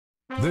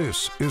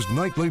This is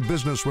Nightly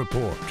Business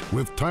Report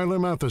with Tyler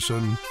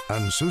Matheson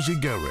and Susie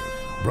Garrett.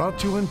 Brought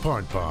to you in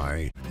part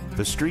by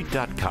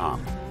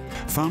TheStreet.com.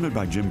 Founded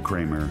by Jim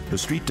Cramer,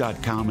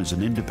 TheStreet.com is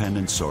an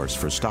independent source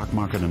for stock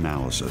market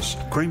analysis.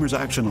 Cramer's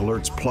Action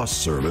Alerts Plus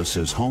service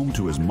is home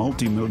to his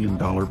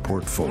multi-million-dollar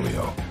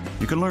portfolio.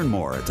 You can learn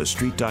more at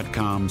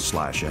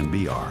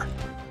TheStreet.com/NBR.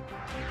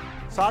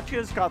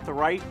 Satya's got the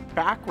right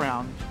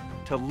background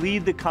to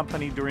lead the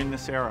company during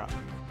this era.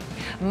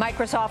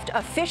 Microsoft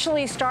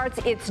officially starts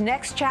its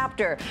next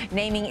chapter,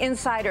 naming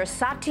insider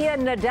Satya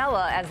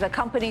Nadella as the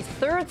company's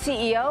third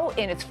CEO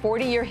in its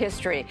 40-year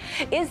history.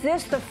 Is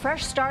this the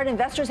fresh start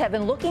investors have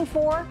been looking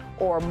for,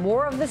 or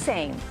more of the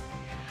same?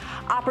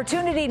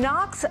 Opportunity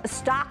knocks.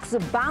 Stocks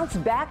bounce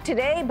back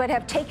today, but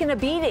have taken a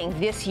beating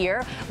this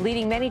year,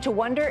 leading many to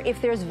wonder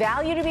if there's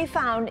value to be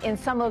found in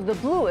some of the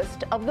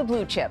bluest of the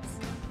blue chips.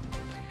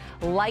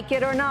 Like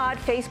it or not,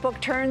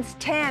 Facebook turns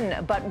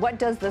 10, but what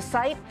does the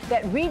site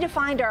that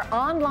redefined our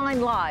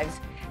online lives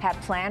have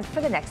planned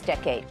for the next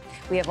decade?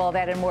 We have all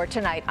that and more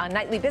tonight on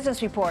Nightly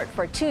Business Report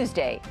for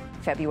Tuesday,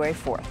 February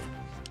 4th.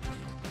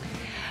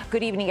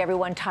 Good evening,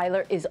 everyone.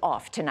 Tyler is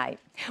off tonight.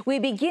 We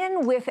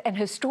begin with an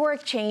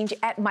historic change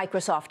at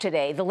Microsoft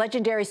today. The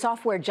legendary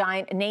software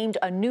giant named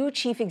a new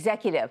chief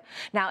executive.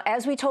 Now,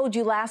 as we told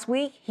you last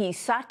week, he's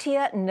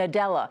Satya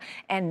Nadella,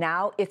 and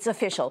now it's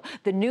official.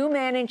 The new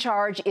man in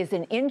charge is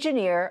an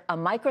engineer, a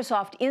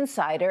Microsoft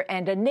insider,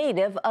 and a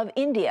native of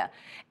India.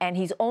 And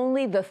he's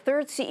only the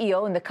third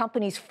CEO in the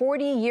company's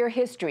 40-year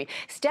history,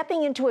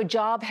 stepping into a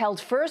job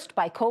held first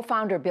by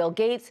co-founder Bill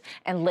Gates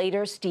and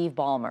later Steve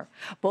Ballmer.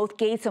 Both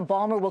Gates and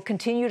Ballmer will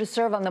continue to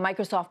serve on the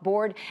Microsoft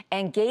board,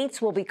 and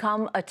Gates will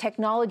become a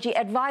technology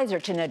advisor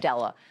to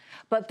Nadella.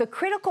 But the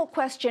critical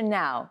question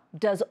now,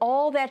 does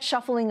all that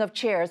shuffling of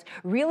chairs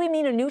really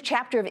mean a new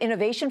chapter of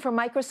innovation for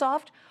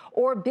Microsoft,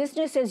 or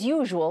business as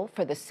usual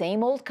for the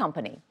same old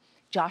company?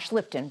 Josh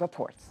Lipton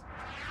reports.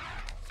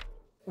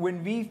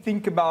 When we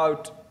think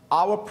about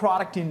our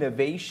product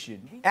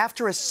innovation.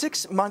 After a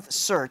 6-month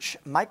search,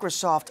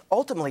 Microsoft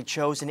ultimately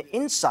chose an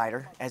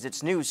insider as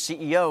its new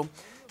CEO.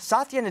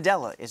 Satya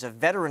Nadella is a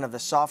veteran of the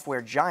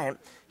software giant.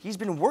 He's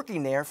been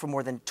working there for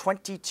more than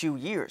 22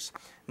 years.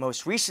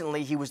 Most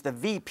recently, he was the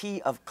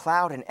VP of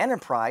Cloud and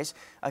Enterprise,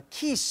 a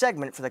key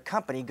segment for the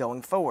company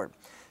going forward.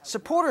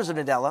 Supporters of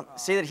Nadella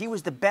say that he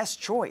was the best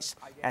choice,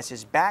 as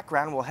his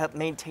background will help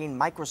maintain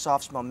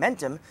Microsoft's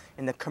momentum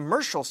in the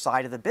commercial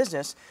side of the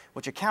business,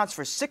 which accounts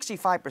for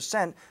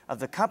 65% of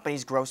the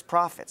company's gross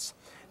profits.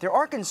 There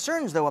are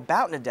concerns, though,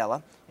 about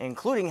Nadella,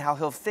 including how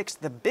he'll fix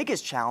the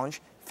biggest challenge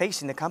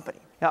facing the company.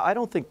 Now, I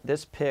don't think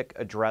this pick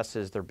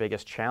addresses their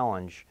biggest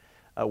challenge,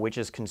 which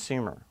is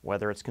consumer,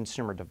 whether it's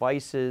consumer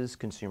devices,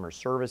 consumer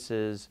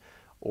services,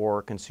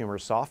 or consumer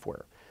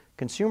software.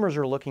 Consumers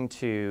are looking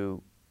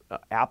to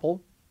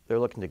Apple, they're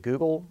looking to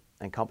Google,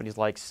 and companies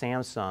like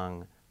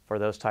Samsung for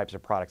those types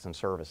of products and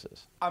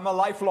services. I'm a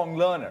lifelong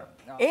learner.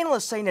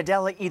 Analysts say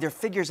Nadella either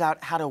figures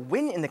out how to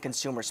win in the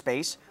consumer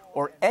space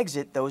or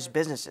exit those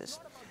businesses.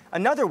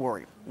 Another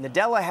worry,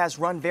 Nadella has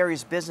run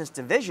various business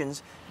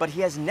divisions, but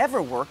he has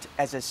never worked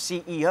as a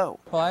CEO.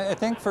 Well, I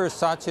think for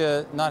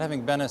Satya, not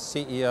having been a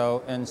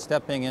CEO and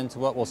stepping into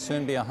what will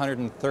soon be a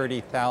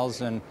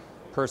 130,000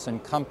 person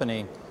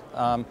company,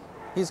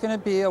 he's going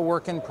to be a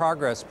work in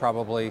progress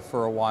probably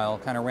for a while,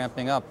 kind of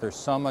ramping up. There's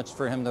so much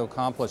for him to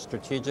accomplish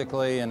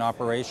strategically and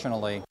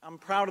operationally. I'm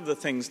proud of the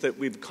things that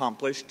we've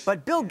accomplished.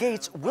 But Bill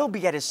Gates will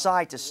be at his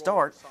side to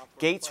start.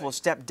 Gates will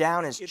step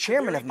down as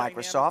chairman of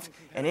Microsoft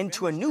and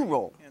into a new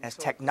role as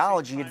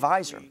technology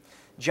advisor.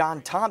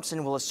 John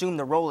Thompson will assume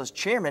the role as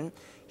chairman.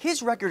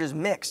 His record is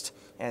mixed.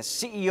 As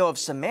CEO of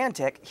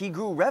Symantec, he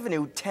grew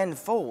revenue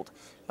tenfold.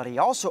 But he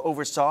also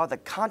oversaw the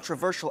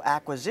controversial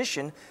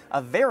acquisition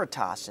of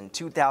Veritas in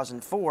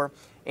 2004.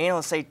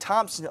 Analysts say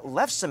Thompson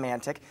left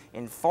Symantec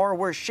in far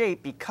worse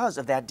shape because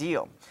of that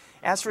deal.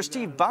 As for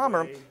Steve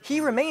Ballmer,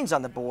 he remains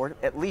on the board,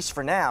 at least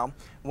for now.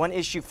 One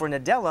issue for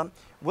Nadella,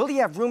 will he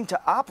have room to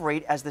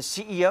operate as the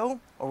CEO,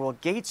 or will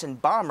Gates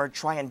and Ballmer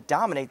try and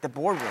dominate the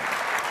boardroom?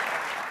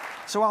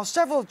 So while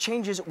several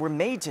changes were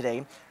made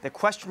today, the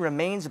question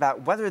remains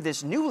about whether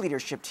this new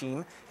leadership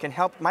team can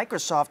help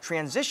Microsoft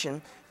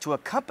transition to a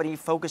company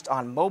focused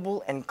on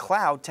mobile and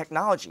cloud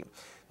technology.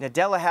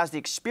 Nadella has the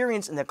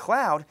experience in the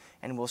cloud,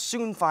 and we'll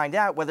soon find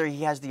out whether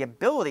he has the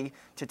ability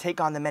to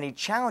take on the many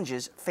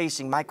challenges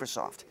facing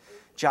Microsoft.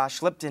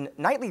 Josh Lipton,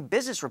 Nightly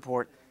Business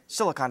Report,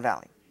 Silicon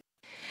Valley.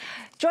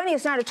 Joining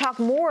us now to talk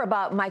more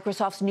about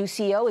Microsoft's new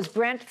CEO is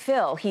Brent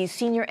Thill. He's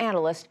senior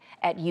analyst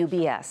at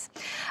UBS.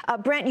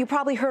 Brent, you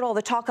probably heard all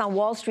the talk on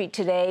Wall Street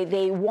today.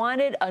 They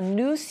wanted a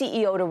new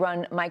CEO to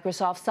run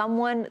Microsoft,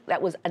 someone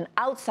that was an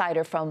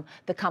outsider from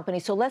the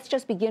company. So let's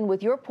just begin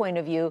with your point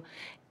of view.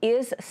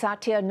 Is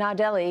Satya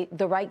Nadella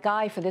the right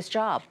guy for this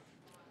job?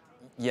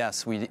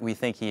 Yes, we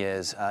think he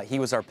is. He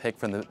was our pick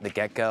from the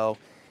get-go.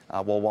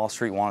 While Wall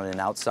Street wanted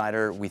an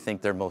outsider, we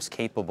think their most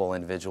capable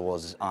individual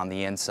is on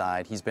the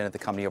inside. He's been at the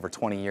company over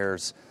 20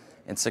 years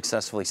and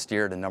successfully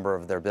steered a number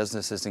of their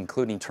businesses,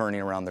 including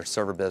turning around their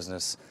server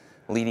business,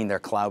 leading their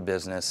cloud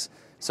business,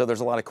 So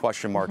there's a lot of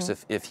question marks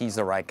if he's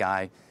the right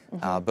guy.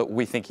 But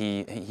we think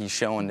he's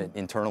shown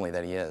internally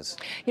that he is.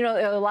 You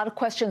know, a lot of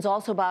questions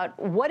also about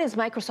what is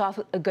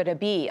Microsoft going to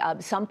be?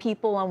 Some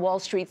people on Wall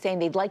Street saying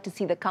they'd like to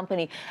see the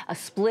company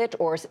split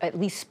or at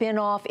least spin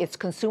off its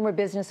consumer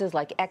businesses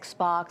like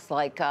Xbox,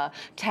 like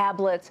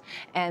tablets,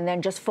 and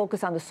then just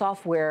focus on the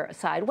software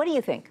side. What do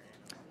you think?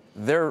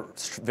 They're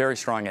very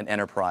strong in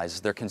enterprise.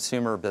 Their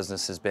consumer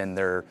business has been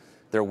their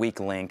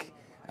weak link.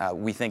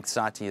 We think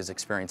Satya's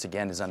experience,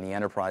 again, is on the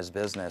enterprise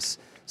business.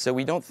 So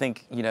we don't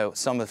think, you know,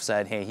 some have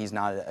said, hey, he's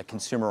not a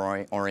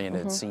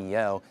consumer-oriented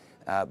CEO,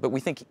 but we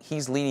think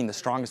he's leading the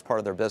strongest part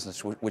of their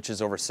business, which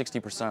is over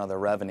 60% of their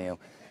revenue.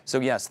 So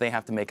yes, they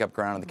have to make up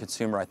ground on the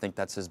consumer. I think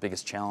that's his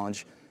biggest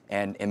challenge.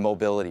 And in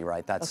mobility,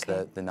 right, that's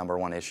the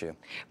 #1 issue.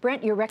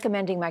 Brent, you're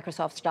recommending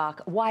Microsoft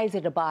stock. Why is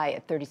it a buy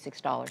at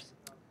 $36?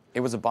 It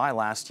was a buy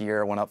last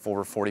year, went up for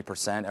over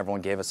 40%.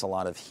 Everyone gave us a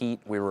lot of heat.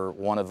 We were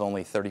one of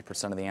only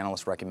 30% of the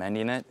analysts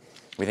recommending it.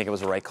 We think it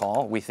was the right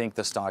call. We think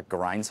the stock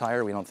grinds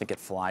higher. We don't think it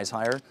flies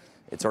higher.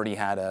 It's already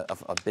had a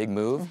big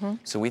move.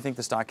 So we think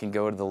the stock can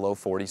go to the low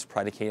 40s,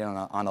 predicated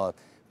on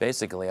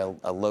basically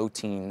a low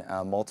teen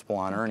multiple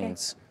on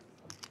earnings.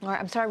 All right,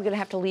 I'm sorry, we're going to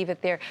have to leave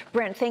it there.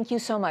 Brent, thank you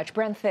so much.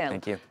 Brent Thill,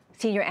 thank you.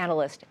 Senior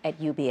Analyst at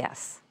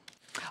UBS.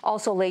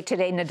 Also late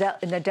today,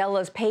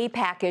 Nadella's pay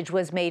package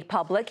was made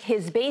public.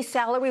 His base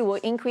salary will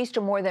increase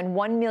to more than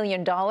 $1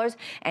 million,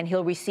 and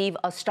he'll receive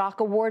a stock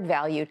award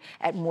valued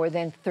at more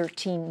than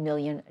 $13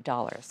 million.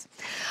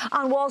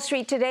 On Wall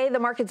Street today, the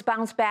markets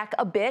bounced back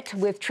a bit,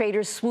 with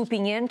traders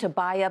swooping in to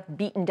buy up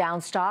beaten-down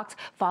stocks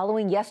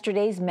following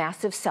yesterday's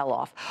massive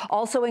sell-off.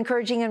 Also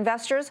encouraging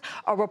investors,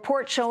 a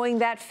report showing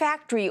that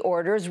factory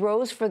orders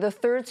rose for the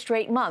third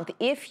straight month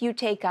if you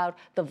take out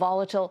the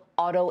volatile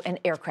auto and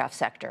aircraft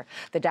sector.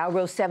 The Dow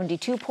rose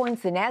 72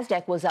 points, the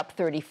Nasdaq was up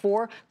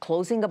 34,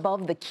 closing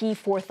above the key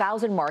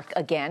 4,000 mark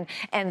again,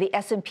 and the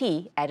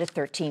S&P added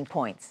 13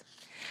 points.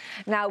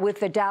 Now, with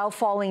the Dow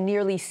falling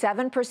nearly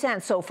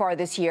 7% so far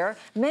this year,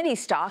 many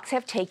stocks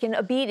have taken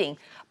a beating.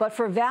 But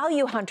for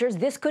value hunters,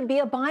 this could be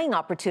a buying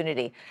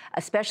opportunity,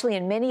 especially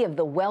in many of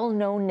the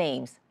well-known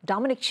names.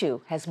 Dominic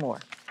Chu has more.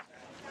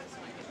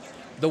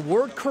 The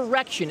word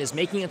correction is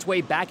making its way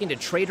back into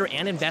trader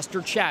and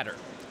investor chatter.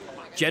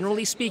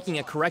 Generally speaking,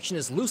 a correction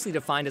is loosely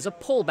defined as a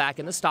pullback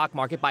in the stock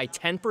market by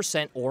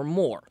 10% or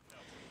more.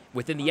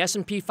 Within the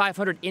S&P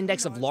 500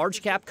 index of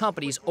large-cap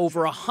companies,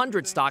 over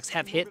 100 stocks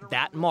have hit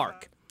that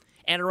mark.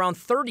 And around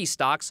 30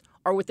 stocks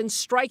are within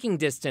striking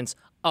distance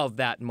of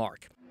that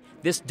mark.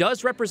 This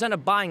does represent a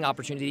buying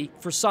opportunity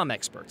for some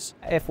experts.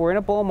 If we're in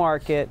a bull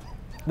market,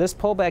 this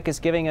pullback is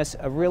giving us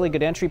a really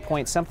good entry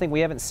point, something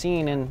we haven't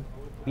seen in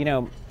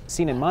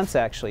months,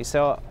 actually.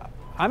 So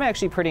I'm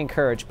actually pretty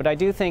encouraged, but I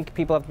do think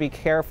people have to be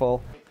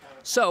careful.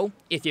 So,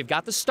 if you've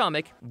got the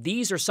stomach,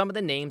 these are some of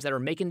the names that are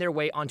making their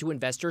way onto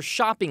investors'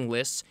 shopping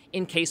lists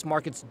in case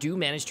markets do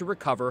manage to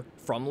recover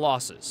from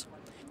losses.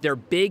 They're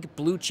big,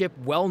 blue-chip,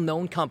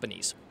 well-known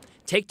companies.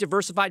 Take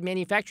diversified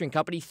manufacturing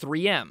company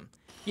 3M.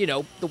 You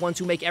know, the ones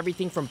who make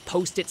everything from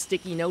Post-it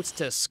sticky notes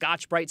to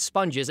Scotch-Brite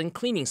sponges and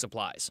cleaning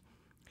supplies.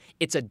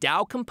 It's a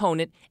Dow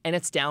component, and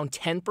it's down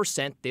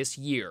 10% this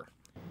year.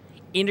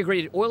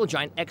 Integrated oil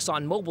giant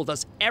ExxonMobil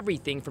does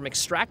everything from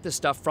extract the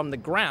stuff from the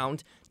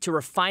ground to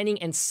refining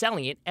and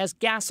selling it as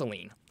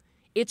gasoline.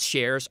 Its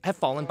shares have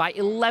fallen by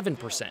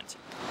 11%.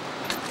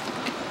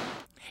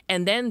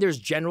 And then there's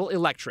General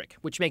Electric,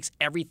 which makes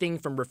everything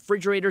from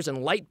refrigerators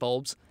and light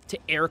bulbs to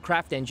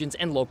aircraft engines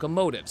and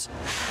locomotives.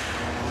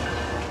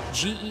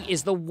 GE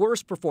is the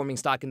worst performing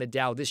stock in the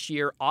Dow this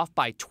year, off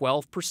by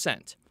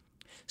 12%.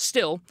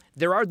 Still,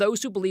 there are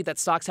those who believe that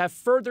stocks have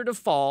further to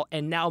fall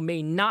and now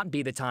may not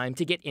be the time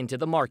to get into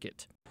the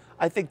market.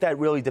 I think that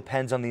really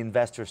depends on the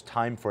investor's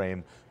time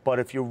frame. But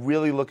if you're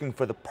really looking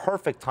for the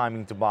perfect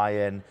timing to buy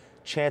in,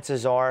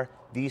 chances are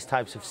these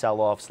types of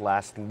sell-offs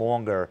last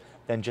longer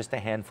than just a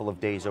handful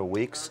of days or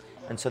weeks.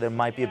 And so there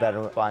might be a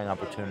better buying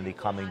opportunity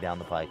coming down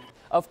the pike.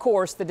 Of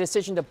course, the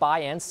decision to buy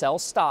and sell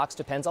stocks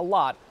depends a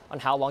lot on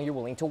how long you're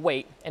willing to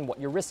wait and what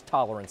your risk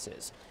tolerance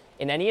is.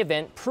 In any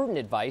event, prudent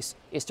advice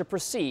is to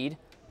proceed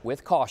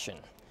with caution.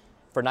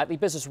 For Nightly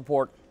Business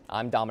Report,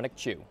 I'm Dominic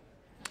Chu.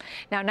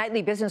 Now,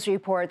 Nightly Business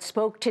Report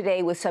spoke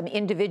today with some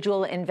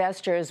individual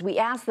investors. We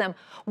asked them,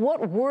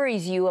 what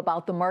worries you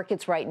about the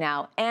markets right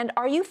now? And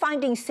are you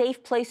finding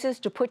safe places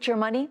to put your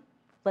money?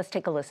 Let's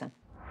take a listen.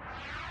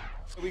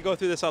 We go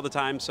through this all the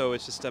time, so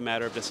it's just a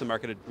matter of just the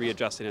market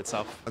readjusting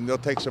itself. And they'll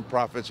take some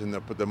profits and they'll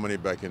put their money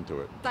back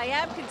into it. I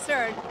am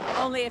concerned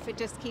only if it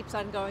just keeps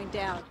on going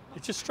down.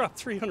 It just dropped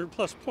 300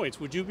 plus points.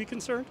 Would you be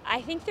concerned?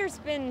 I think there's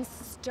been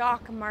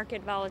stock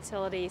market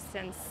volatility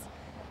since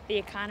the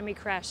economy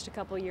crashed a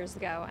couple years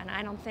ago, and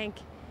I don't think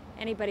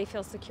anybody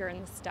feels secure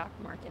in the stock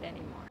market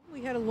anymore.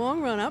 We had a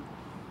long run up,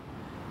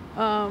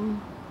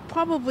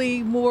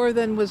 probably more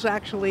than was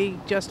actually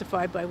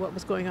justified by what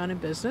was going on in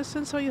business,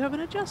 and so you have an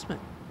adjustment.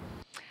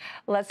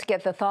 Let's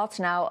get the thoughts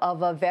now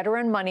of a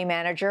veteran money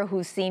manager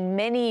who's seen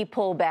many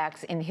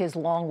pullbacks in his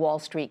long Wall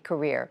Street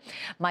career.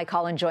 Mike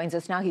Holland joins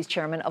us now. He's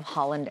chairman of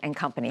Holland &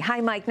 Company.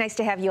 Hi, Mike. Nice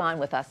to have you on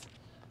with us.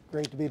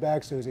 Great to be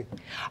back, Susie.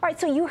 All right,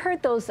 so you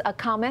heard those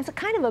comments,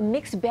 kind of a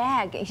mixed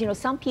bag. You know,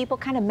 some people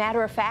kind of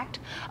matter of fact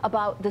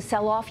about the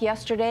sell-off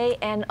yesterday,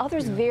 and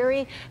others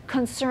very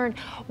concerned.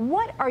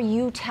 What are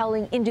you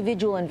telling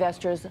individual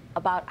investors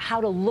about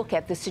how to look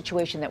at the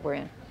situation that we're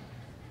in?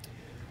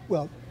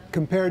 Well,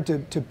 compared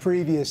to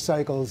previous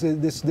cycles,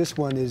 this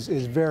one is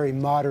very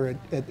moderate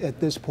at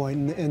this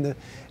point, and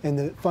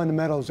the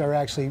fundamentals are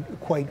actually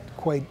quite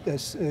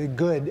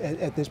good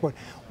at this point.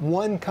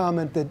 One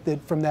comment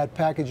that from that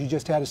package you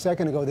just had a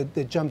second ago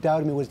that jumped out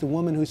at me was the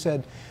woman who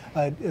said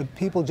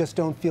people just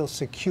don't feel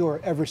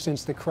secure ever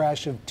since the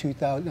crash of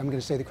 2000. I'm going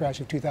to say the crash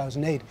of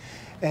 2008,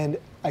 and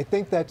I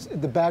think that's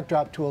the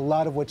backdrop to a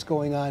lot of what's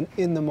going on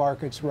in the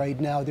markets right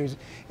now. There's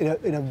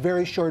in a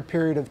very short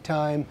period of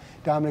time,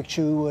 Dominic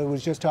Chu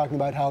was just talking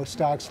about how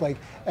stocks like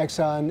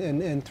Exxon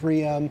and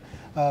 3M,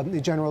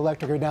 the General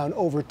Electric are down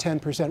over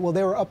 10%. Well,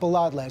 they were up a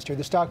lot last year.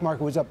 The stock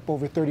market was up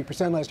over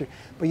 30% last year,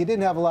 but you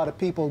didn't have a lot of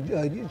people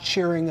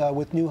cheering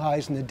with new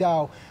highs in the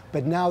Dow.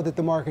 But now that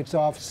the market's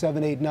off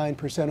 7, 8,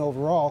 9%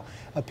 overall,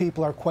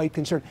 people are quite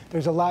concerned.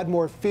 There's a lot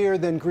more fear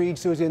than greed,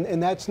 Susie,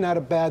 and that's not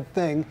a bad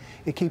thing.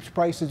 It keeps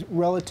prices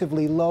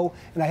relatively low.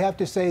 And I have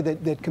to say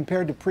that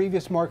compared to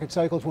previous market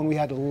cycles when we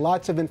had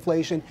lots of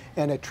inflation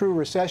and a true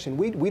recession,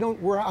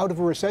 we're out of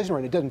a recession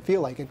right now. It doesn't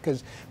feel like it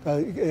because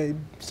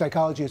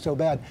psychology is so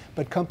bad,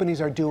 but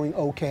companies are doing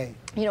okay.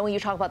 You know, when you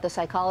talk about the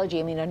psychology,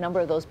 I mean, a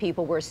number of those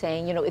people were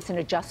saying, you know, it's an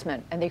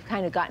adjustment, and they've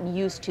kind of gotten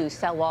used to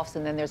sell-offs,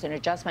 and then there's an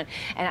adjustment.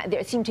 And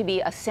there seemed to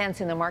be a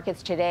sense in the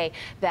markets today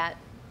that,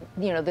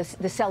 you know,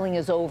 the selling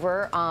is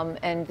over,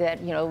 and that,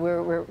 you know,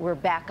 we're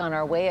back on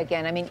our way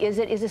again. I mean, is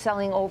the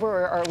selling over,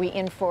 or are we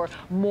in for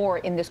more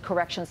in this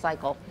correction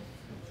cycle?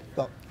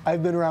 Well,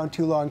 I've been around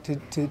too long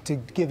to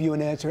give you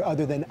an answer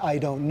other than I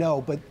don't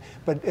know. But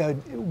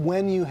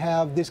when you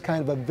have this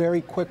kind of a very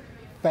quick,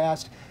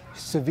 fast,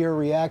 severe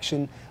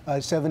reaction,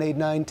 7, 8,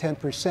 9,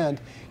 10%,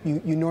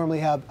 you normally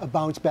have a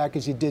bounce back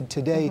as you did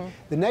today.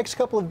 The next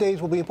couple of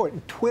days will be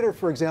important. Twitter,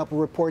 for example,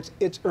 reports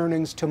its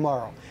earnings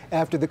tomorrow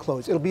after the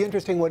close. It'll be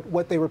interesting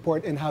what they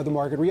report and how the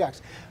market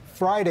reacts.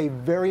 Friday,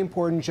 very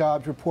important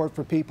jobs report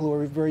for people who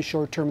are very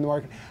short-term in the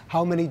market.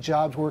 How many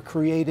jobs were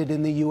created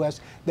in the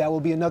U.S.? That will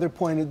be another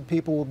point that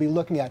people will be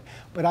looking at.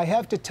 But I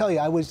have to tell you,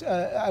 I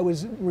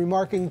was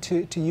remarking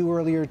to you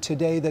earlier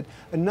today that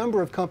a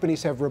number of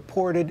companies have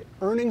reported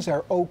earnings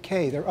are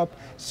okay. They're up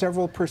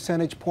several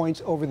percentage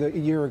points over the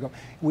year ago.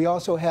 We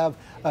also have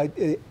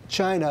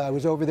China. I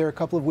was over there a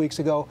couple of weeks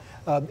ago.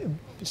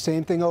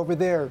 Same thing over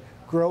there.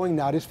 Growing,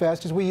 not as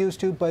fast as we used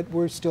to, but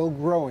we're still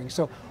growing.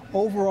 So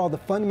overall, the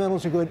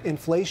fundamentals are good.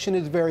 Inflation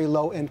is very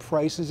low, and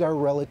prices are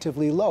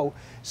relatively low.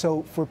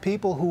 So for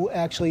people who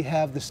actually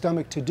have the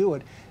stomach to do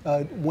it,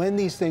 when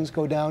these things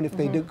go down, if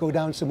they do go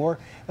down some more,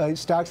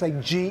 stocks like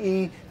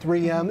GE,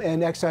 3M,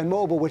 and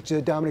ExxonMobil, which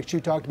Dominic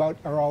Chu talked about,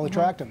 are all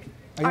attractive.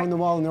 I own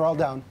them all, and they're all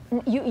down.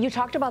 You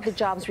talked about the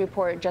jobs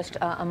report just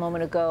a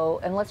moment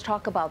ago, and let's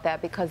talk about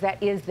that because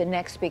that is the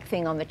next big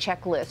thing on the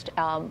checklist.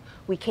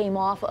 We came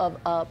off of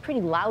a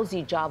pretty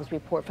lousy jobs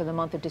report for the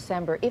month of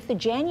December. If the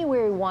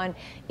January one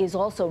is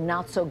also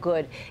not so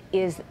good,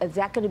 is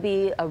that going to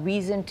be a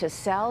reason to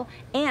sell?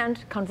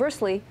 And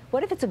conversely,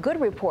 what if it's a good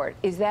report?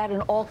 Is that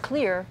an all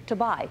clear to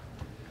buy?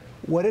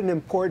 What an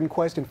important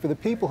question. For the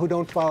people who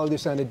don't follow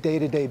this on a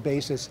day-to-day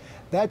basis,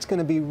 that's going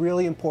to be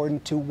really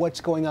important to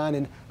what's going on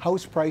in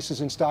house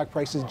prices and stock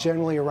prices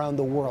generally around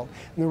the world.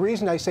 And the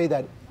reason I say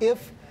that,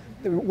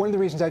 one of the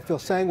reasons I feel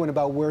sanguine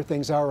about where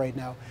things are right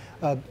now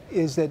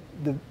is that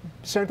the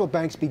central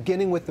banks,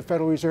 beginning with the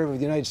Federal Reserve of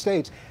the United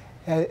States,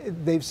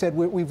 they've said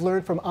we've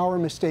learned from our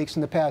mistakes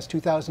in the past.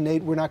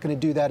 2008, we're not going to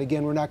do that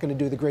again. We're not going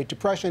to do the Great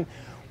Depression.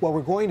 What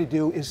we're going to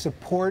do is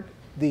support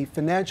the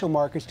financial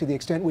markets to the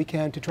extent we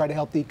can to try to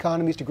help the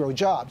economies to grow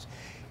jobs.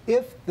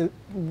 If the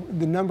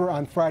number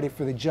on Friday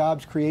for the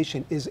jobs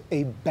creation is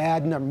a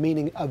bad number,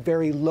 meaning a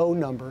very low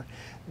number,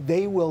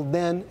 they will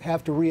then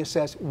have to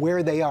reassess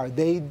where they are,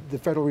 the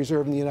Federal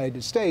Reserve in the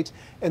United States,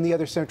 and the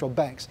other central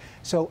banks.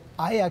 So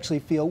I actually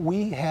feel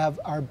we have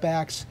our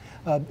backs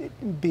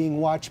being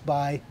watched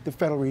by the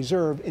Federal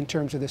Reserve in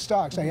terms of the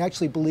stocks. I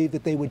actually believe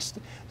that they would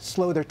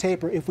slow their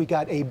taper if we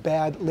got a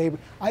bad labor.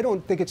 I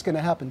don't think it's going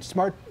to happen.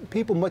 Smart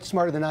people, much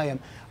smarter than I am,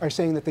 are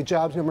saying that the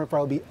jobs number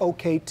will be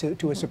okay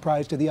to a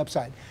surprise to the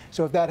upside.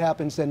 So if that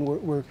happens, then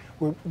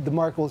the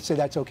market will say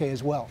that's okay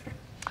as well.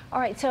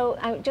 All right, so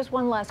just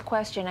one last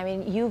question. I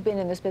mean, you've been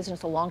in this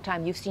business a long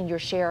time. You've seen your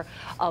share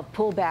of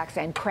pullbacks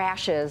and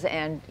crashes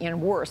and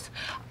worse.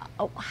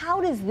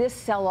 How does this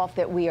sell-off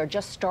that we are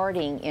just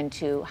starting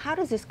into, how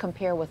does this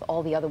compare with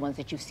all the other ones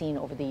that you've seen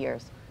over the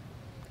years?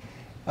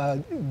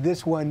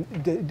 This one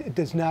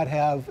does not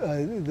have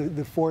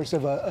the force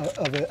of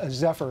a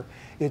zephyr.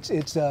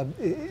 It's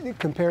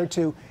compared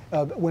to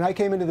when I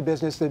came into the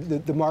business,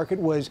 the market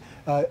was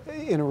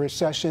in a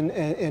recession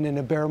and in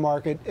a bear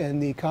market,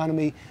 and the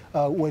economy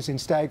was in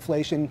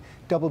stagflation,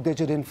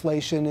 double-digit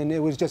inflation, and it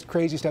was just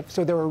crazy stuff.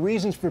 So there were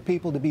reasons for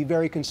people to be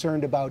very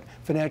concerned about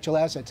financial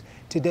assets.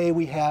 Today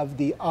we have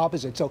the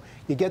opposite. So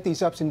you get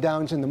these ups and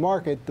downs in the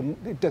market.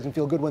 It doesn't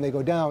feel good when they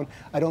go down.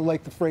 I don't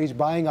like the phrase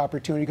buying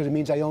opportunity because it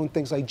means I own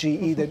things like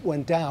GE that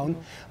went down.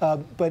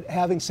 But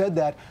having said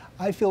that,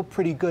 I feel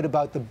pretty good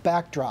about the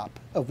backdrop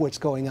of what's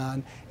going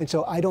on. And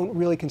so I don't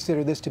really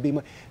consider this to be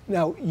much.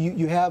 Now,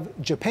 you have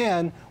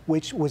Japan,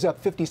 which was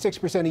up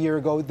 56% a year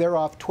ago. They're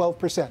off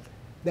 12%.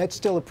 That's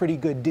still a pretty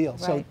good deal.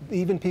 Right. So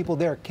even people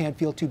there can't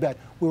feel too bad.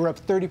 We were up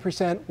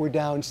 30%. We're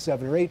down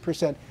 7 or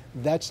 8%.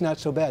 That's not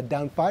so bad.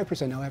 Down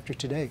 5% now after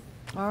today.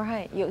 All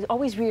right.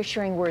 Always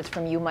reassuring words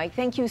from you, Mike.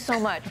 Thank you so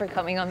much for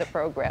coming on the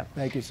program.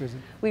 Thank you,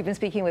 Susan. We've been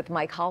speaking with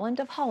Mike Holland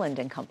of Holland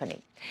 &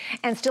 Company.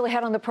 And still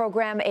ahead on the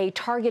program, a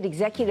Target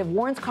executive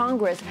warns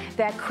Congress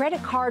that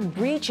credit card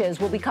breaches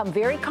will become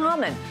very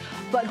common.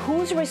 But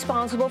who's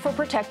responsible for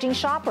protecting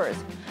shoppers?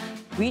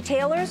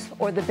 Retailers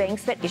or the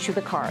banks that issue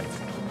the cards?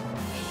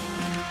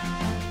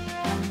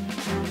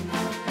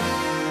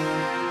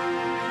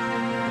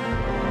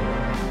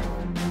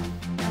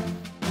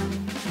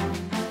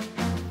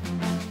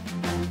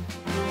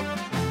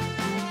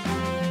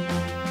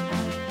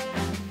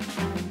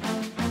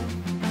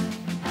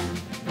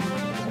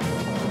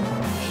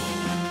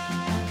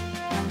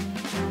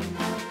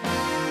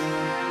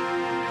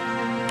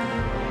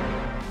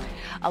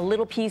 A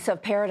little piece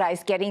of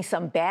paradise getting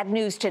some bad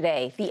news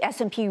today. The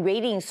S&P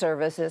rating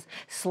services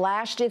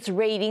slashed its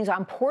ratings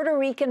on Puerto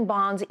Rican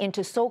bonds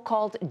into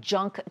so-called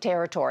junk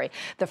territory.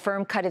 The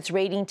firm cut its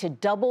rating to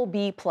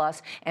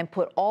BB+ and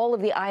put all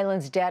of the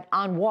island's debt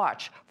on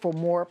watch for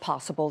more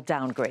possible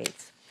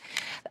downgrades.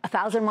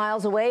 1,000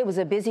 miles away was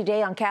a busy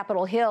day on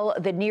Capitol Hill.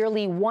 The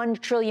nearly $1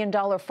 trillion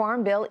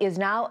farm bill is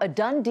now a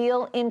done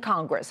deal in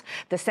Congress.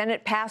 The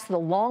Senate passed the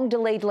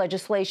long-delayed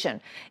legislation.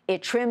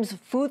 It trims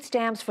food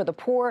stamps for the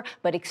poor,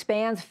 but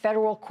expands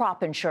federal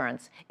crop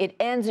insurance. It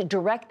ends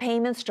direct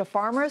payments to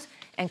farmers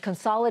and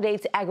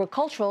consolidates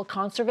agricultural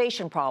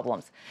conservation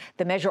problems.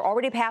 The measure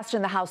already passed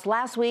in the House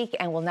last week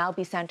and will now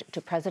be sent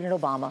to President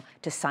Obama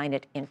to sign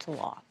it into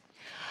law.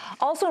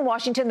 Also in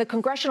Washington, the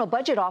Congressional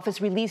Budget Office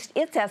released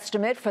its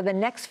estimate for the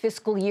next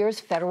fiscal year's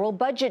federal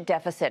budget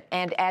deficit.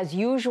 And as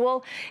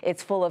usual,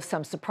 it's full of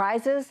some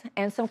surprises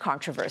and some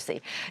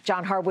controversy.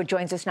 John Harwood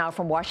joins us now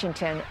from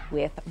Washington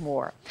with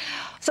more.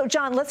 So,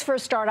 John, let's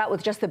first start out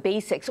with just the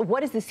basics.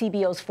 What is the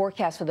CBO's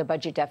forecast for the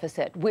budget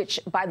deficit, which,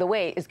 by the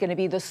way, is going to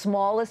be the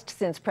smallest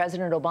since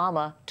President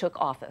Obama took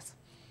office?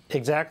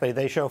 Exactly.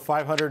 They show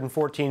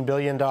 $514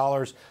 billion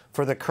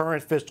for the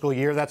current fiscal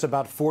year. That's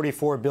about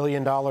 $44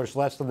 billion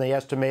less than they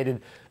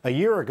estimated a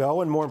year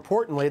ago. And more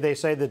importantly, they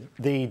say that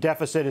the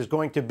deficit is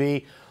going to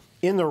be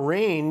in the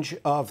range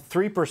of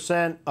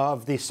 3%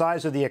 of the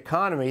size of the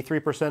economy,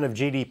 3% of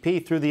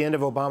GDP through the end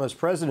of Obama's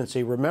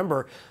presidency.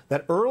 Remember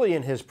that early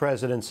in his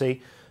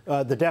presidency,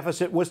 the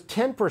deficit was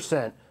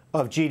 10%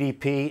 of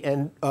GDP,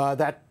 and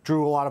that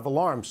drew a lot of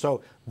alarm.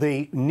 So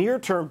the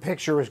near-term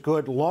picture is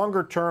good.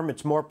 Longer term,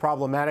 it's more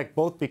problematic,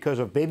 both because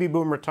of baby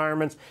boom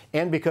retirements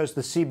and because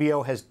the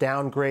CBO has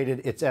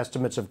downgraded its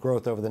estimates of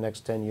growth over the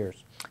next 10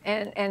 years.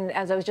 And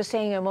as I was just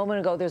saying a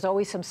moment ago, there's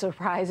always some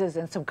surprises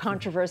and some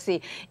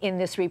controversy in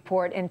this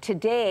report. And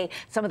today,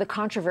 some of the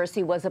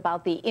controversy was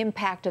about the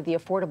impact of the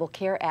Affordable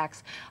Care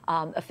Act's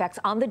effects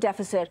on the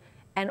deficit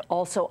and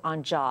also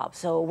on jobs.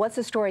 So what's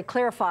the story?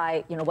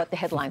 Clarify, what the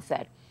headline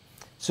said.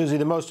 Susie,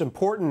 the most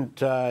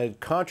important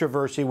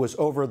controversy was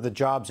over the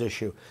jobs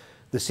issue.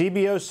 The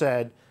CBO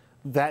said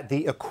that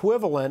the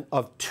equivalent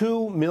of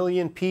 2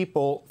 million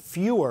people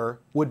fewer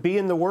would be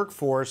in the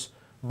workforce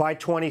by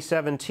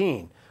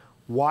 2017.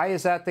 Why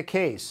is that the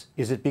case?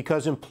 Is it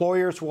because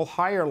employers will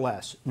hire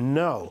less?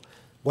 No.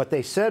 What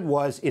they said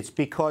was it's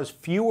because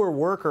fewer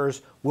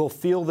workers will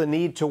feel the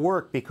need to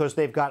work because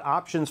they've got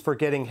options for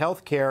getting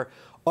health care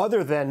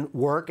other than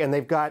work, and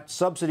they've got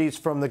subsidies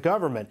from the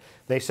government.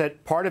 They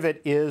said part of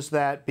it is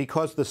that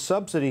because the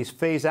subsidies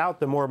phase out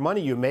the more money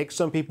you make,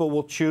 some people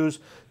will choose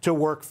to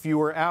work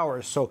fewer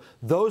hours. So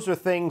those are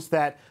things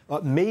that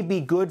may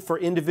be good for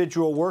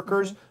individual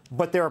workers,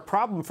 but they're a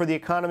problem for the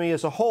economy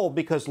as a whole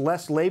because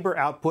less labor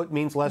output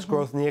means less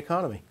growth in the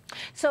economy.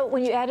 So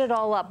when you add it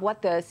all up,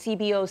 what the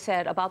CBO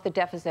said about the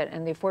deficit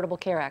and the Affordable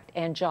Care Act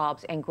and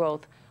jobs and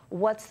growth,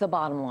 what's the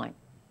bottom line?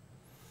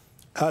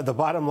 The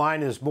bottom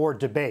line is more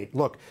debate.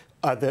 Look,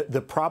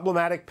 the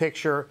problematic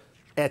picture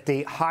at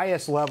the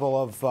highest level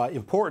of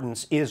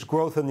importance is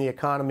growth in the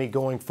economy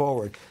going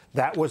forward.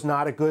 That was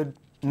not a good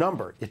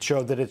number. It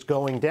showed that it's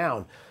going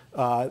down.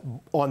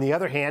 On the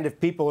other hand, if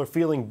people are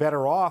feeling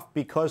better off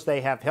because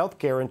they have health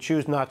care and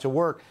choose not to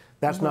work,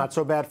 that's not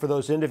so bad for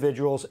those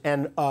individuals.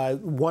 And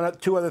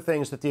two other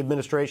things that the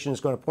administration is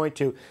going to point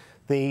to.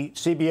 The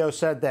CBO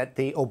said that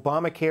the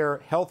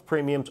Obamacare health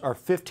premiums are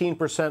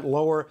 15%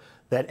 lower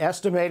than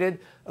estimated,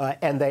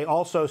 and they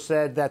also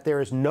said that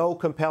there is no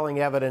compelling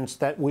evidence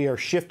that we are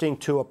shifting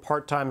to a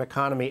part-time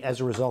economy as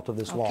a result of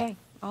this law. Okay.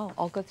 Oh,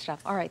 all good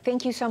stuff. All right.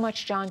 Thank you so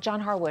much, John.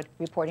 John Harwood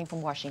reporting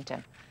from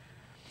Washington.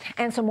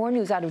 And some more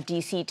news out of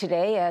D.C.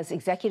 today as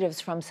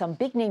executives from some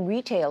big-name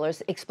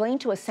retailers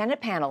explained to a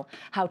Senate panel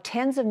how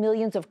tens of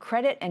millions of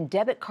credit and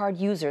debit card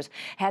users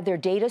had their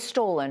data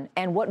stolen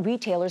and what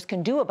retailers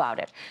can do about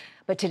it.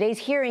 But today's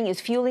hearing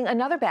is fueling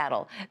another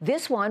battle,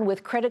 this one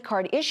with credit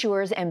card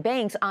issuers and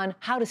banks on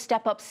how to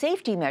step up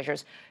safety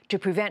measures to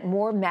prevent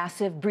more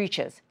massive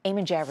breaches.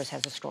 Eamon Javers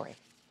has a story.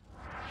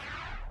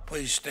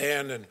 Please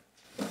stand and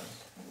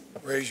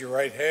raise your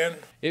right hand.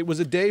 It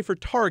was a day for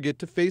Target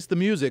to face the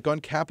music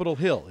on Capitol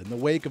Hill in the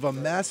wake of a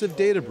massive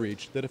data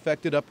breach that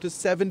affected up to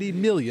 70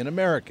 million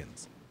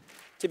Americans.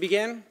 To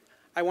begin,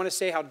 I want to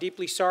say how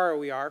deeply sorry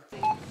we are.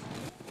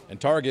 And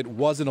Target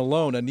wasn't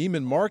alone. A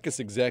Neiman Marcus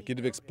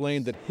executive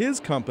explained that his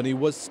company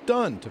was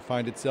stunned to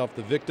find itself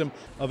the victim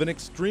of an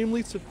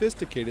extremely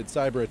sophisticated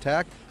cyber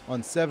attack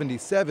on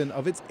 77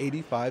 of its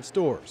 85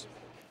 stores.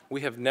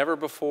 We have never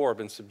before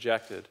been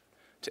subjected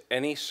to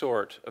any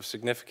sort of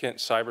significant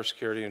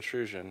cybersecurity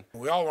intrusion.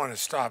 We all want to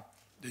stop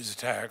these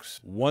attacks.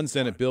 One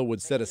Senate bill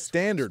would set a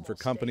standard for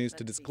companies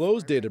to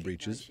disclose data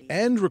breaches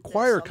and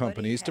require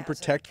companies to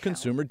protect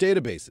consumer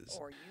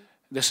databases.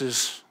 This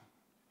is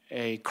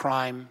a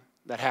crime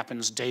that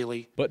happens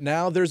daily. But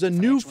now there's a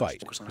new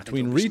fight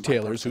between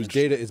retailers whose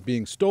data is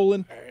being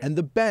stolen and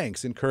the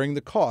banks incurring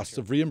the costs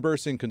of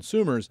reimbursing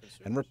consumers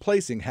and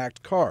replacing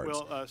hacked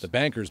cards. The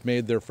bankers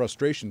made their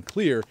frustration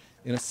clear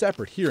in a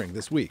separate hearing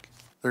this week.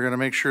 They're going to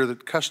make sure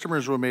that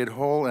customers will be made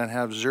whole and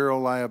have zero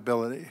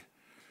liability.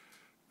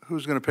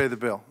 Who's going to pay the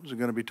bill? Is it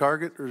going to be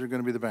Target or is it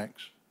going to be the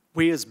banks?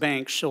 We as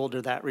banks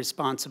shoulder that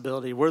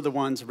responsibility. We're the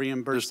ones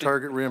reimbursing. Does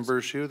Target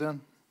reimburse you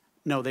then?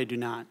 No, they do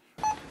not.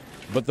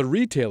 But the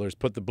retailers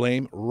put the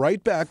blame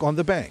right back on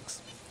the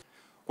banks.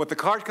 What the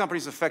card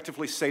companies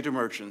effectively say to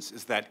merchants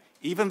is that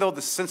even though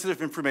the sensitive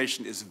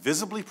information is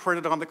visibly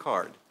printed on the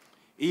card,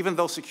 even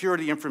though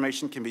security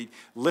information can be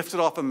lifted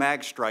off a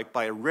mag stripe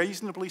by a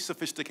reasonably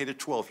sophisticated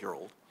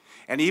 12-year-old,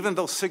 and even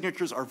though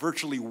signatures are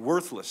virtually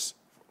worthless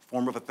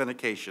form of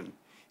authentication,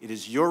 it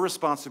is your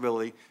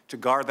responsibility to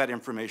guard that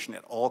information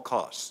at all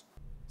costs.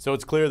 So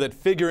it's clear that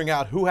figuring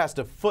out who has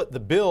to foot the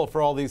bill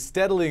for all these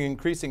steadily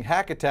increasing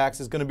hack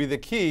attacks is going to be the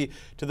key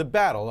to the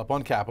battle up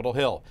on Capitol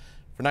Hill.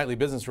 For Nightly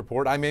Business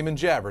Report, I'm Eamon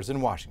Javers in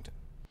Washington.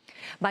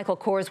 Michael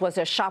Kors was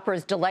a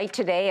shopper's delight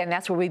today, and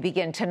that's where we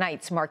begin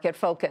tonight's Market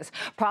Focus.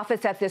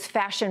 Profits at this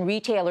fashion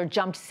retailer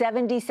jumped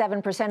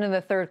 77% in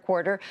the third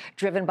quarter,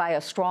 driven by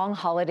a strong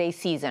holiday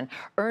season.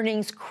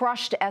 Earnings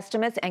crushed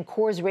estimates, and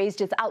Kors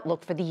raised its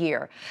outlook for the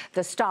year.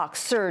 The stock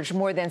surged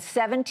more than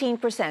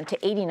 17% to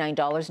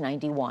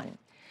 $89.91.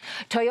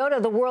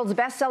 Toyota, the world's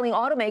best-selling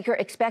automaker,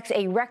 expects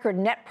a record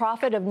net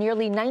profit of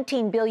nearly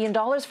 $19 billion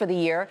for the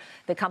year.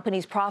 The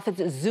company's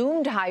profits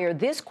zoomed higher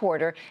this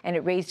quarter, and it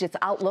raised its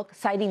outlook,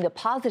 citing the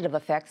positive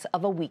effects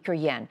of a weaker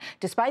yen.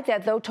 Despite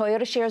that, though,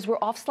 Toyota shares were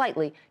off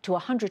slightly to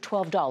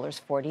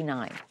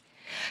 $112.49.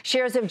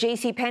 Shares of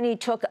JCPenney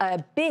took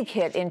a big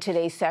hit in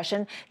today's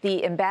session.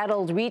 The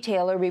embattled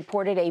retailer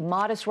reported a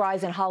modest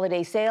rise in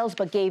holiday sales,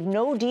 but gave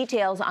no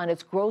details on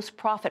its gross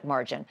profit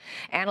margin.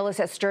 Analysts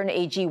at Stern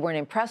AG weren't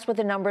impressed with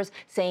the numbers,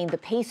 saying the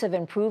pace of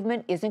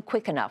improvement isn't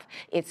quick enough.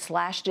 It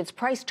slashed its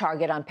price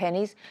target on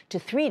pennies to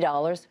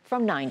 $3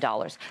 from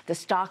 $9. The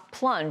stock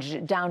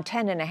plunged down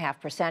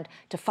 10.5%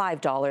 to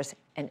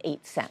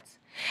 $5.08.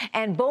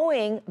 And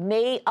Boeing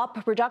may up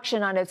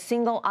production on its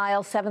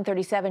single-aisle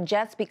 737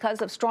 jets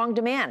because of strong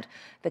demand.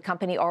 The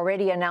company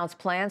already announced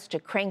plans to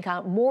crank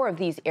out more of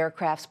these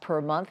aircrafts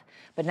per month,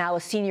 but now a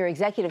senior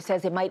executive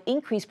says it might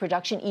increase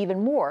production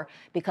even more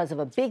because of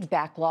a big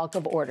backlog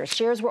of orders.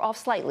 Shares were off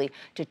slightly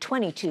to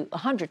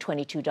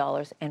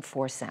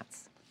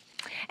 $122.04.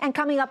 And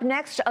coming up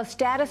next, a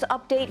status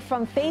update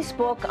from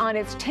Facebook on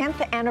its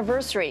 10th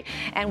anniversary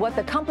and what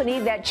the company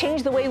that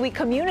changed the way we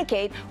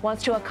communicate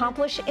wants to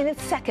accomplish in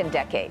its second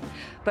decade.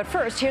 But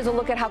first, here's a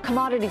look at how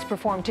commodities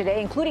performed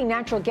today, including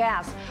natural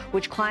gas,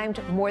 which climbed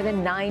more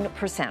than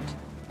 9%.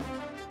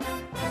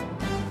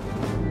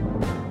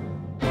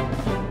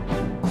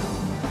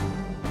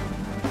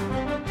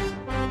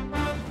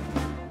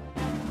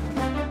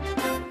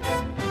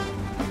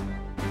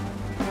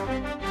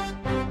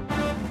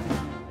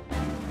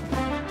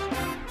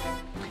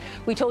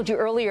 We told you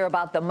earlier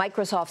about the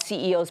Microsoft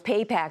CEO's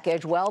pay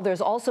package. Well,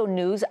 there's also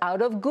news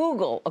out of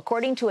Google.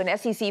 According to an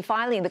SEC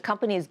filing, the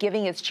company is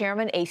giving its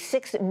chairman a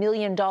 $6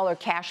 million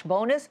cash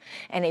bonus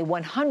and a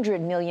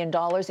 $100 million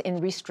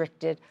in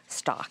restricted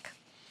stock.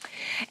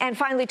 And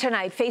finally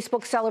tonight,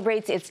 Facebook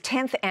celebrates its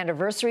 10th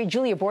anniversary.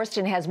 Julia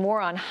Borston has more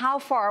on how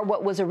far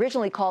what was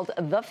originally called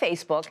the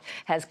Facebook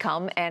has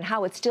come and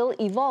how it's still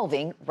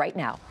evolving right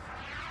now.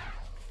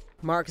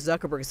 Mark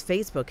Zuckerberg's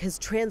Facebook has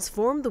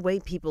transformed the way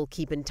people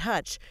keep in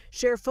touch,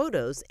 share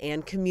photos,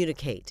 and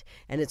communicate.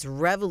 And it's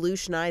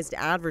revolutionized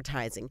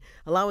advertising,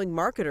 allowing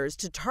marketers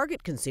to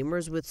target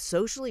consumers with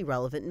socially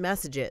relevant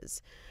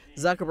messages.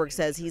 Zuckerberg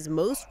says he's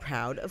most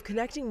proud of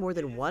connecting more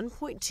than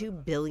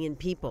 1.2 billion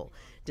people,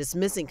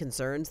 dismissing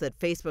concerns that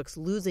Facebook's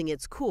losing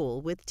its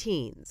cool with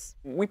teens.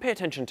 We pay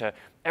attention to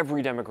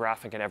every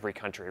demographic in every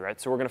country,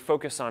 right? So we're going to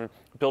focus on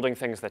building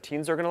things that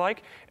teens are going to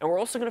like, and we're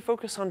also going to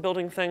focus on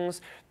building things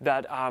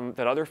that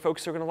that other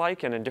folks are going to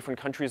like, and in different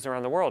countries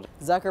around the world.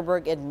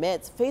 Zuckerberg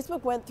admits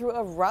Facebook went through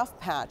a rough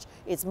patch.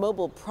 Its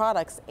mobile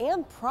products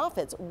and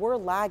profits were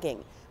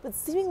lagging. But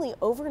seemingly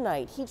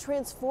overnight, he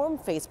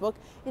transformed Facebook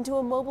into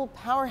a mobile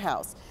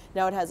powerhouse.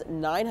 Now it has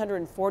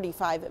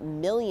 945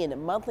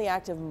 million monthly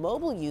active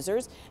mobile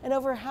users, and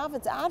over half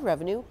its ad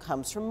revenue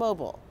comes from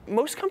mobile.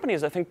 Most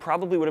companies, I think,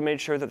 probably would have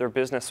made sure that their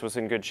business was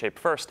in good shape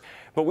first.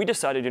 But we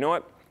decided, you know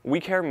what?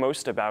 We care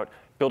most about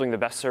building the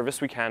best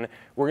service we can.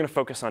 We're going to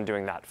focus on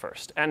doing that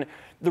first. And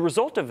the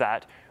result of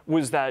that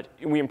was that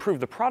we improved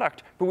the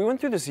product, but we went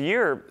through this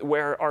year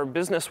where our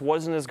business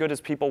wasn't as good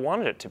as people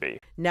wanted it to be.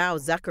 Now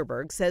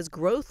Zuckerberg says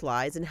growth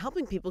lies in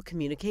helping people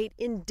communicate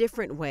in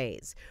different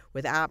ways,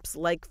 with apps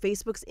like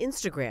Facebook's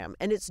Instagram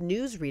and its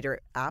newsreader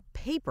app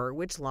Paper,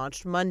 which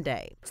launched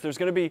Monday. So there's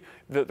going to be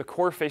the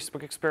core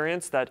Facebook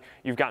experience that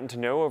you've gotten to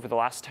know over the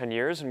last 10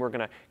 years, and we're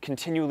going to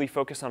continually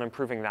focus on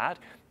improving that.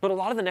 But a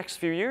lot of the next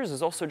few years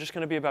is also just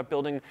going to be about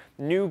building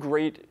new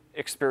great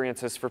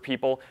experiences for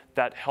people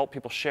that help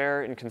people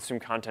share and consume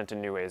content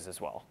in new ways as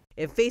well.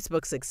 If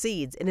Facebook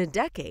succeeds, in a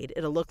decade,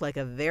 it'll look like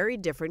a very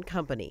different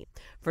company.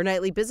 For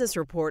Nightly Business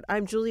Report,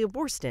 I'm Julia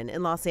Borston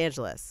in Los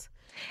Angeles.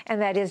 And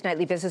that is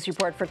Nightly Business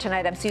Report for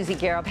tonight. I'm Susie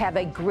Garob. Have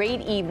a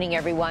great evening,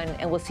 everyone,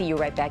 and we'll see you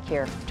right back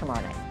here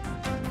tomorrow night.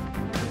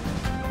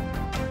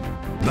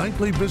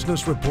 Nightly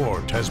Business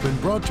Report has been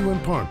brought to you in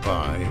part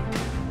by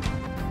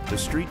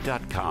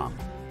TheStreet.com.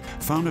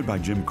 Founded by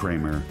Jim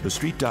Cramer,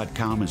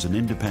 TheStreet.com is an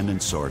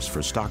independent source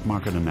for stock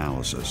market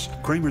analysis.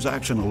 Cramer's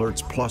Action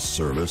Alerts Plus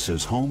service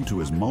is home to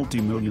his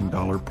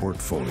multi-million-dollar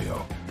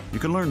portfolio. You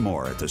can learn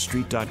more at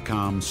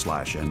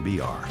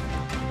TheStreet.com/NBR.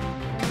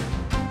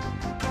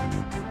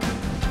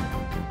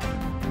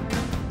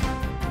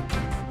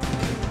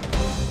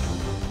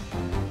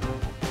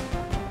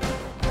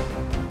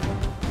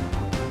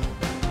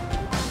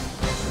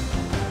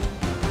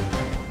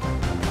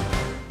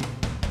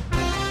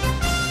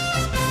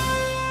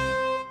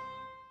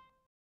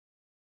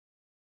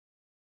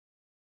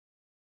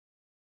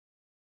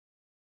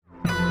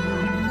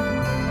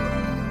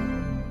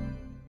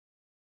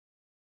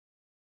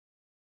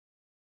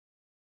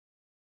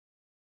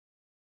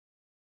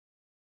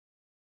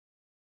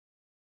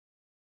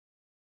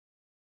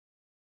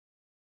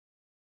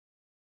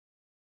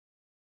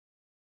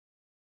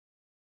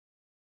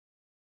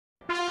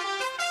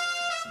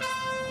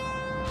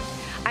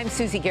 I'm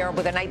Susie Garob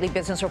with a Nightly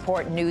Business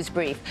Report news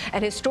brief.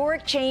 An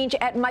historic change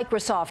at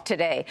Microsoft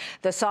today.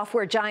 The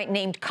software giant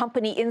named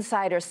company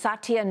insider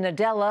Satya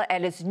Nadella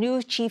as its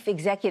new chief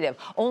executive,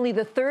 only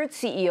the third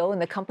CEO in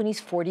the company's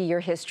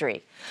 40-year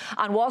history.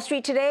 On Wall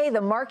Street today,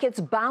 the markets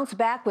bounced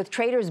back with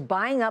traders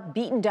buying up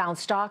beaten down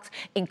stocks,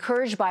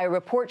 encouraged by a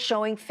report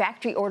showing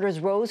factory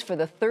orders rose for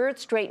the third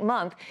straight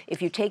month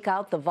if you take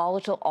out the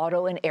volatile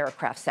auto and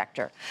aircraft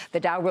sector. The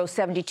Dow rose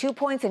 72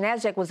 points, and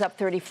Nasdaq was up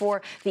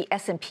 34. The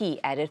S&P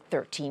added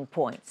 13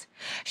 points.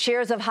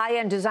 Shares of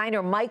high-end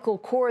designer Michael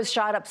Kors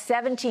shot up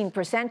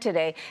 17%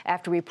 today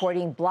after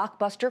reporting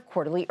blockbuster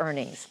quarterly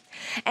earnings.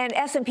 And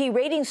S&P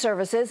Rating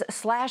Services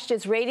slashed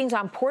its ratings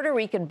on Puerto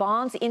Rican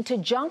bonds into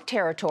junk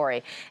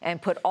territory and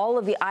put all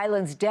of the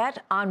island's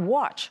debt on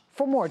watch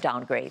for more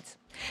downgrades.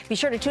 Be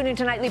sure to tune in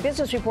to Nightly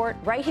Business Report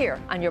right here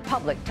on your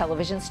public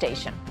television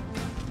station.